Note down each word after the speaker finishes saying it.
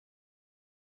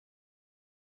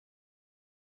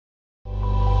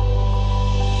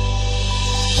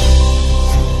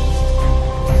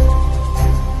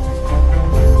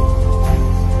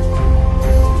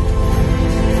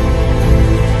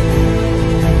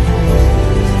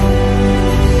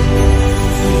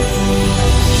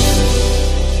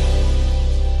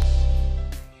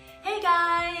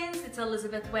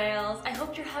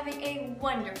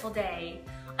wonderful day.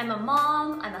 I'm a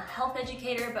mom, I'm a health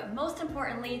educator, but most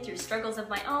importantly, through struggles of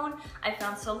my own, I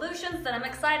found solutions that I'm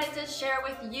excited to share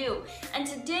with you. And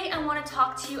today I want to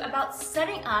talk to you about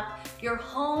setting up your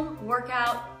home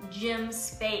workout gym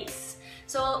space.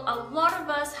 So a lot of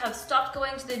us have stopped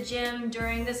going to the gym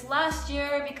during this last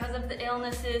year because of the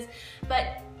illnesses,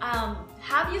 but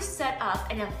have you set up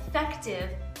an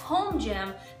effective home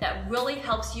gym that really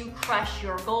helps you crush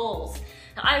your goals?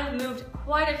 Now, I've moved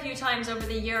quite a few times over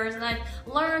the years, and I've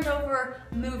learned over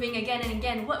moving again and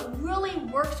again what really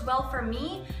worked well for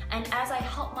me, and as I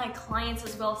help my clients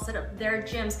as well set up their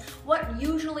gyms, what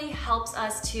usually helps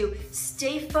us to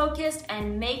stay focused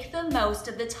and make the most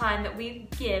of the time that we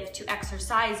give to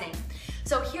exercising.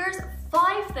 So here's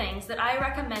 5 things that I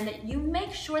recommend that you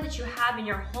make sure that you have in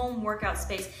your home workout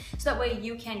space so that way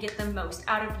you can get the most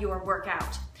out of your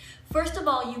workout. First of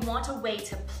all, you want a way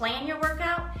to plan your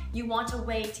workout. You want a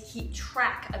way to keep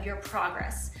track of your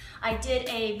progress. I did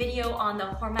a video on the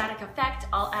hormetic effect.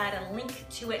 I'll add a link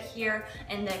to it here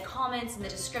in the comments in the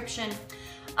description,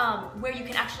 where you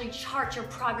can actually chart your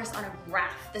progress on a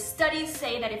graph. The studies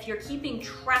say that if you're keeping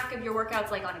track of your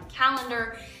workouts like on a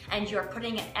calendar and you're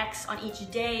putting an X on each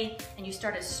day and you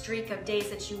start a streak of days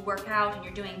that you work out and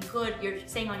you're doing good, you're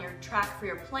staying on your track for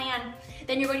your plan,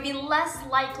 then you're going to be less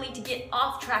likely to get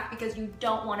off track because you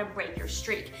don't want to break your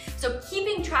streak. So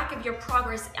keeping track of your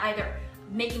progress, either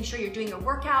making sure you're doing your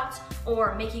workouts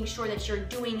or making sure that you're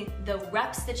doing the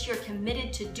reps that you're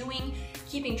committed to doing,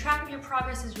 keeping track of your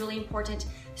progress is really important.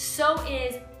 So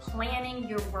is planning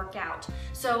your workout.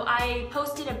 So I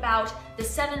posted about the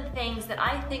 7 things that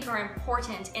I think are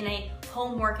important in a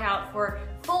home workout for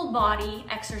full body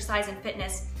exercise and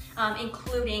fitness,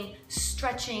 including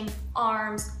stretching,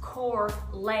 arms, core,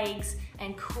 legs,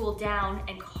 and cool down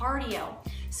and cardio.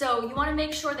 So you want to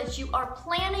make sure that you are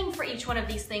planning for each one of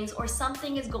these things or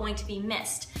something is going to be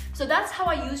missed. So that's how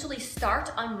I usually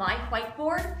start on my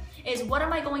whiteboard, is what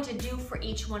am I going to do for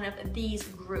each one of these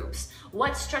groups?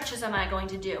 What stretches am I going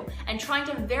to do? And trying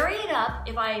to vary it up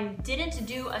if I didn't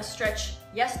do a stretch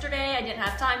yesterday, I didn't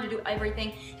have time to do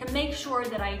everything, to make sure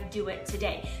that I do it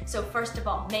today. So first of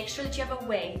all, make sure that you have a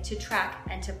way to track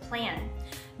and to plan.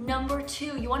 Number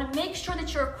 2, you want to make sure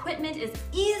that your equipment is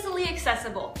easily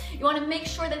accessible. You want to make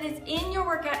sure that it's in your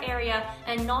workout area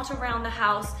and not around the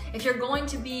house. If you're going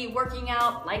to be working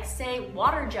out, like say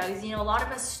water jugs, a lot of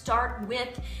us start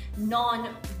with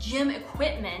non-gym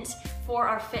equipment for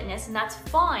our fitness, and that's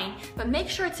fine, but make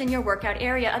sure it's in your workout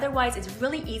area. Otherwise, it's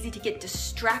really easy to get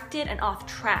distracted and off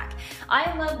track.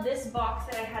 I love this box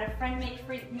that I had a friend make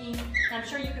for me, and I'm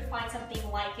sure you could find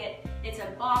something like it. It's a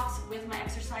box with my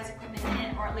exercise equipment in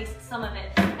it, or at least some of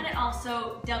it, and it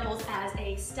also doubles as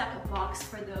a step-up box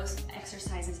for those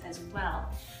exercises as well.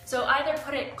 So either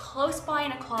put it close by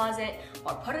in a closet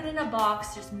or put it in a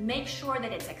box. Just make sure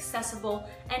that it's accessible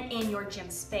and in your gym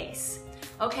space.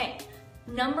 Okay.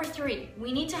 Number 3,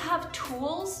 we need to have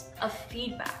tools of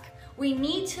feedback. We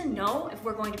need to know if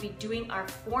we're going to be doing our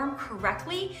form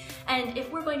correctly and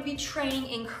if we're going to be training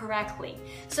incorrectly.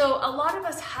 So a lot of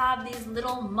us have these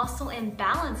little muscle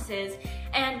imbalances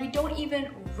and we don't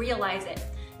even realize it.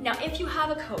 Now, if you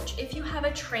have a coach, if you have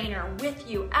a trainer with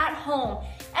you at home,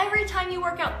 every time you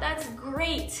work out, that's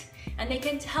great. And they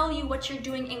can tell you what you're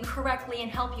doing incorrectly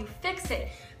and help you fix it.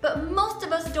 But most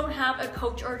of us don't have a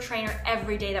coach or a trainer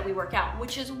every day that we work out,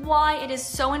 which is why it is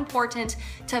so important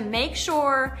to make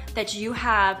sure that you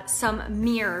have some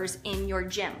mirrors in your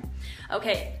gym.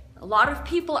 Okay, a lot of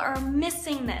people are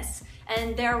missing this,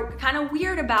 and they're kind of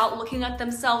weird about looking at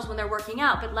themselves when they're working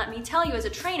out. But let me tell you, as a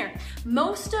trainer,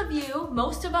 most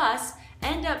of us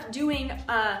end up doing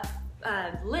a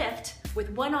lift with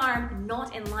one arm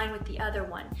not in line with the other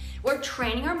one. We're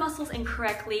training our muscles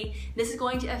incorrectly. This is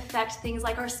going to affect things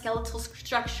like our skeletal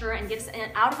structure and get us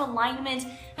out of alignment,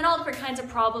 and all different kinds of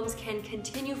problems can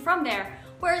continue from there.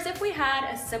 Whereas if we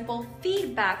had a simple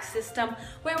feedback system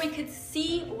where we could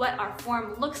see what our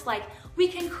form looks like, we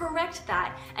can correct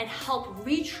that and help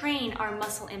retrain our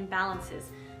muscle imbalances.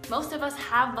 Most of us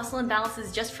have muscle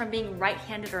imbalances just from being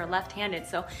right-handed or left-handed,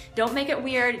 so don't make it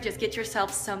weird, just get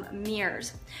yourself some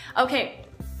mirrors. Okay,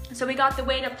 so we got the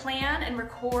way to plan and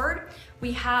record.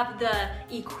 We have the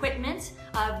equipment.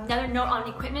 Another note on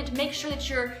equipment, make sure that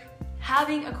you're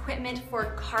having equipment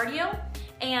for cardio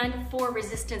and for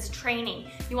resistance training.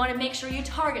 You want to make sure you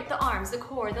target the arms, the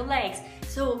core, the legs.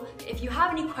 So if you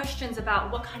have any questions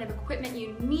about what kind of equipment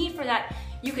you need for that,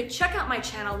 you could check out my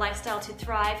channel, Lifestyle to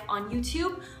Thrive, on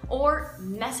YouTube, or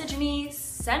message me,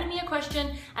 send me a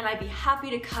question and I'd be happy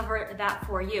to cover that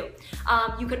for you.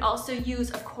 You could also use,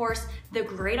 of course, the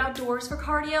Great Outdoors for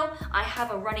cardio. I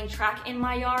have a running track in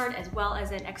my yard as well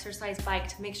as an exercise bike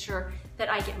to make sure that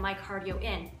I get my cardio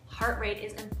in. Heart rate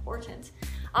is important.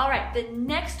 All right, the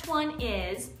next one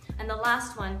is, and the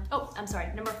last one,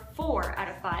 number 4 out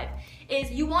of 5, is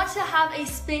you want to have a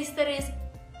space that is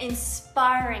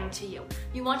inspiring to you.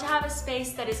 You want to have a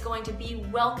space that is going to be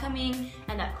welcoming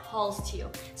and that calls to you.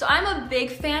 So I'm a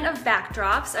big fan of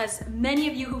backdrops, as many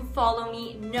of you who follow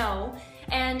me know,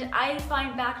 and I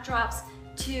find backdrops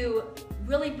to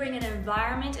really bring an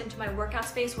environment into my workout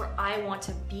space where I want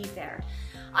to be there.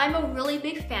 I'm a really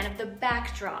big fan of the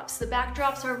backdrops. The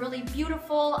backdrops are really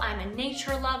beautiful. I'm a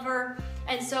nature lover,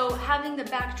 and so having the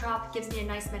backdrop gives me a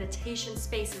nice meditation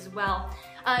space as well.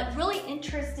 Really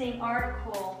interesting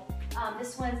article.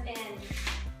 This one's in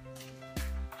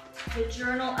the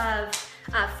Journal of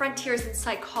Frontiers in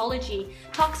Psychology.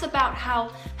 Talks about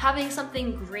how having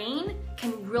something green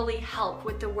can really help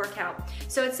with the workout.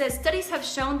 So it says, studies have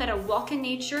shown that a walk in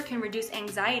nature can reduce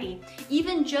anxiety.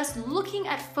 Even just looking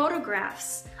at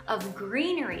photographs of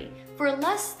greenery for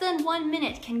less than 1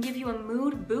 minute can give you a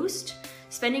mood boost.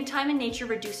 Spending time in nature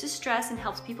reduces stress and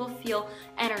helps people feel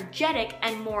energetic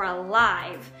and more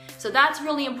alive. So that's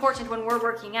really important when we're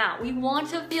working out. We want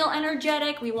to feel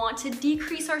energetic, we want to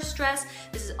decrease our stress.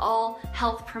 This is all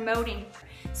health promoting.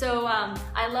 So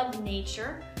I love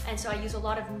nature, and so I use a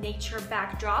lot of nature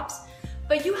backdrops,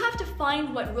 but you have to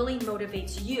find what really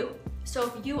motivates you. So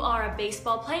if you are a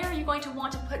baseball player, you're going to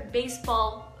want to put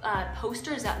baseball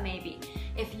posters up maybe.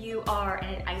 If you are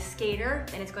an ice skater,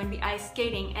 then it's going to be ice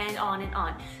skating, and on and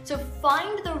on. So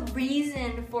find the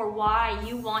reason for why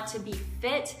you want to be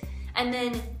fit, and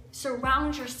then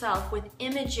surround yourself with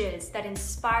images that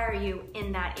inspire you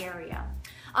in that area.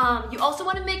 You also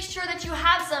want to make sure that you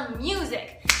have some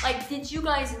music. Like, did you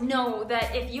guys know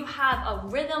that if you have a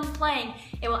rhythm playing,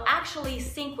 it will actually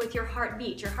sync with your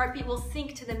heartbeat. Your heartbeat will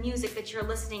sync to the music that you're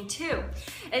listening to.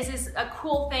 This is a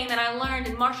cool thing that I learned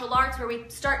in martial arts, where we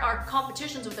start our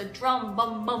competitions with a drum,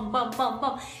 bum, bum, bum, bum,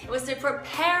 bum. It was to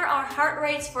prepare our heart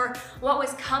rates for what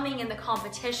was coming in the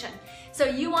competition. So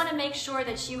you want to make sure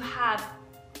that you have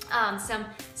some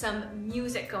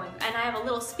music going. And I have a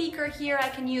little speaker here I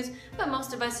can use, but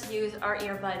most of us use our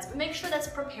earbuds. But make sure that's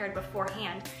prepared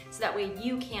beforehand, so that way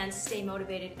you can stay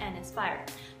motivated and inspired.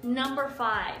 Number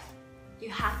 5, you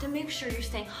have to make sure you're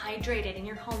staying hydrated in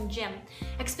your home gym.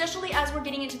 Especially as we're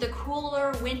getting into the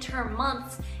cooler winter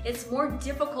months, it's more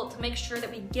difficult to make sure that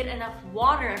we get enough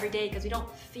water every day because we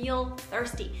don't feel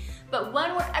thirsty. But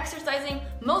when we're exercising,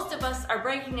 most of us are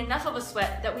breaking enough of a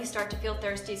sweat that we start to feel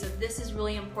thirsty. So this is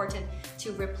really important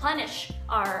to replenish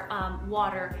our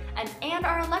water and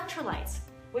our electrolytes,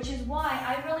 which is why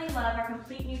I really love our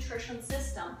complete nutrition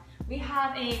system. We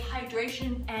have a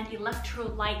hydration and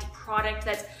electrolyte product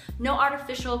that's no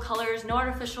artificial colors, no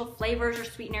artificial flavors or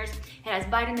sweeteners. It has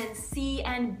vitamin C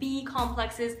and B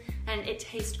complexes, and it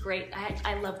tastes great.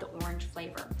 I love the orange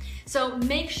flavor. So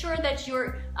make sure that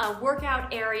your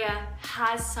workout area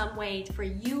has some way for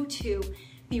you to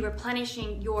be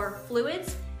replenishing your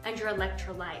fluids and your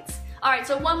electrolytes. All right,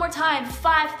 so one more time,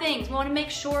 5 things. We want to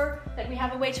make sure that we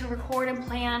have a way to record and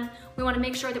plan. We want to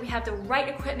make sure that we have the right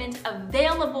equipment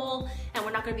available, and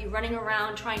we're not going to be running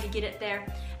around trying to get it there.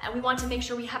 And we want to make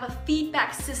sure we have a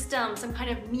feedback system, some kind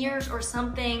of mirrors or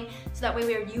something, so that way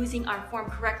we are using our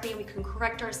form correctly and we can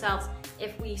correct ourselves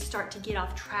if we start to get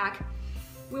off track.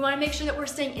 We want to make sure that we're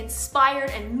staying inspired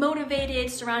and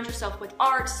motivated. Surround yourself with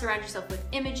art, surround yourself with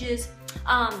images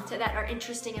that are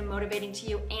interesting and motivating to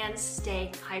you, and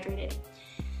stay hydrated.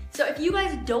 So if you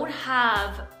guys don't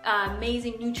have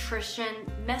amazing nutrition,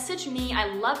 message me. I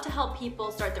love to help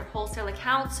people start their wholesale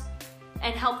accounts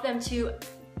and help them to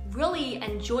really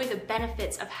enjoy the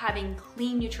benefits of having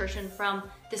clean nutrition from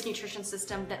this nutrition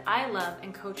system that I love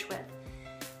and coach with.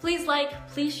 Please like,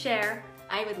 please share.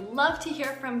 I would love to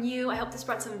hear from you. I hope this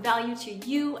brought some value to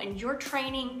you and your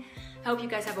training. I hope you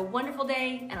guys have a wonderful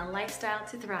day and a lifestyle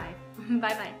to thrive.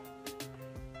 Bye-bye.